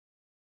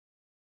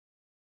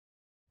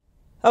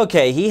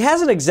Okay, he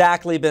hasn't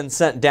exactly been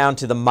sent down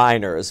to the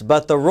minors,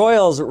 but the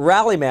Royals'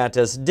 Rally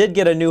Mantis did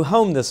get a new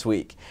home this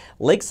week.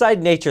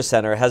 Lakeside Nature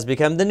Center has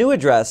become the new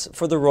address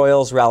for the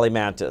Royals' Rally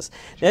Mantis.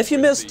 Now, if you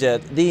missed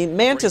it, the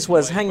Mantis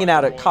was hanging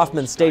out at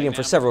Kauffman Stadium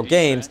for several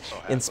games,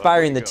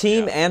 inspiring the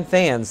team and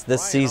fans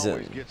this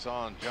season.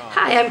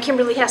 Hi, I'm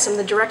Kimberly Hess. I'm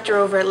the director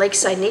over at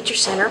Lakeside Nature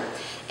Center,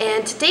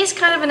 and today's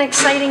kind of an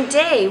exciting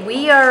day.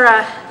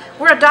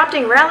 We're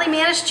adopting Rally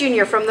Mantis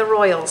Jr. from the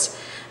Royals.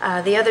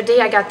 The other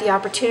day I got the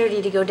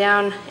opportunity to go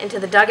down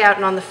into the dugout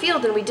and on the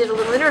field, and we did a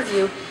little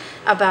interview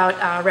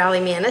about Rally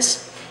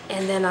Mantis,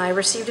 and then I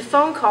received a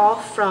phone call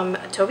from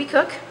Toby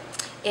Cook,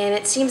 and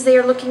it seems they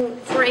are looking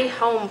for a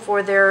home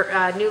for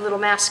their new little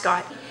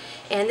mascot,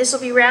 and this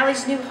will be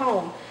Rally's new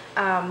home.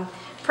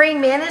 Praying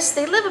Mantis,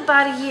 they live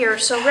about a year,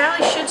 so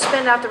Rally should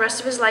spend out the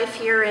rest of his life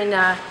here in,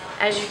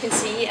 as you can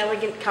see,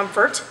 elegant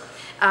comfort.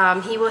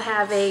 He will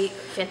have a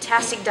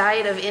fantastic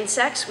diet of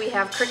insects. We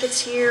have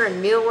crickets here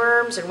and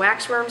mealworms and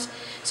waxworms,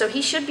 so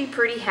he should be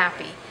pretty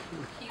happy.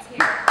 He's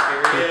here.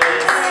 Here he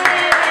is.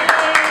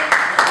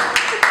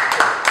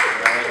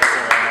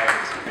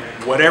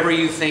 Whatever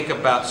you think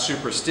about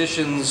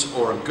superstitions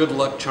or good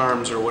luck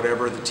charms or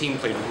whatever, the team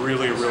played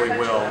really, really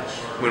well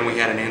when we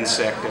had an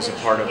insect as a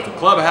part of the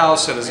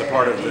clubhouse and as a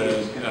part of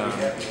the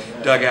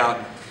dugout.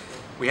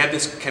 We had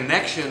this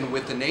connection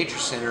with the Nature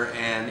Center,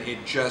 and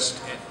it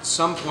just, at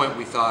some point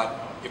we thought,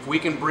 if we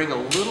can bring a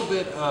little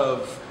bit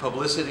of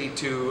publicity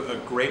to a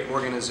great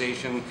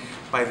organization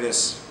by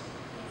this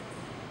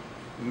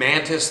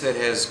Mantis that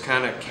has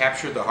kind of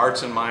captured the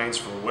hearts and minds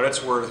for what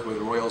it's worth with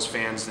Royals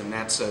fans, then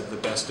that's the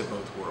best of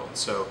both worlds.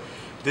 So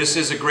this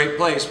is a great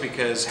place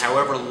because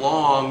however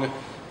long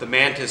the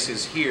Mantis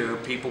is here,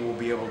 people will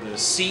be able to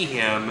see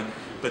him,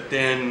 but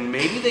then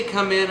maybe they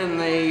come in and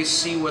they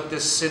see what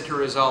this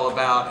center is all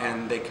about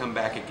and they come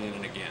back again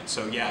and again.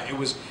 So yeah, it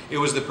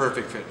was the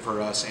perfect fit for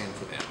us and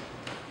for them.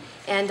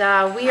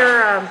 And we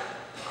are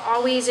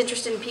always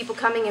interested in people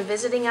coming and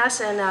visiting us,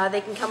 and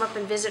they can come up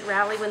and visit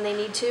Rally when they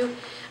need to,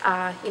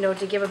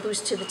 to give a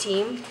boost to the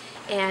team.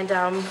 And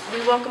we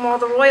welcome all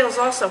the Royals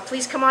also.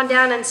 Please come on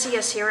down and see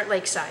us here at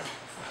Lakeside.